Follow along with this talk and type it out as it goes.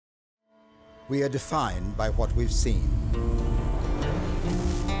We are defined by what we've seen.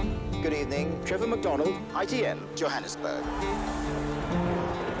 Good evening, Trevor McDonald, ITN, Johannesburg.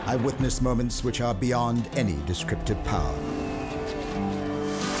 I've witnessed moments which are beyond any descriptive power.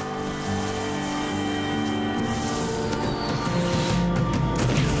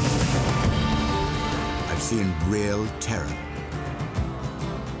 I've seen real terror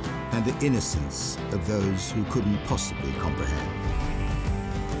and the innocence of those who couldn't possibly comprehend.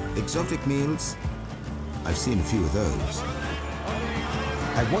 Exotic meals, I've seen a few of those.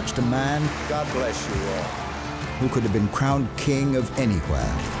 I watched a man, God bless you all, who could have been crowned king of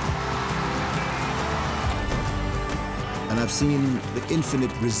anywhere. And I've seen the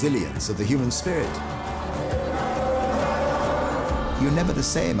infinite resilience of the human spirit. You're never the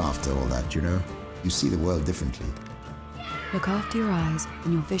same after all that, you know. You see the world differently. Look after your eyes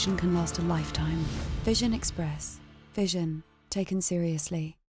and your vision can last a lifetime. Vision Express. Vision taken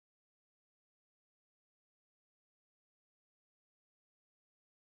seriously.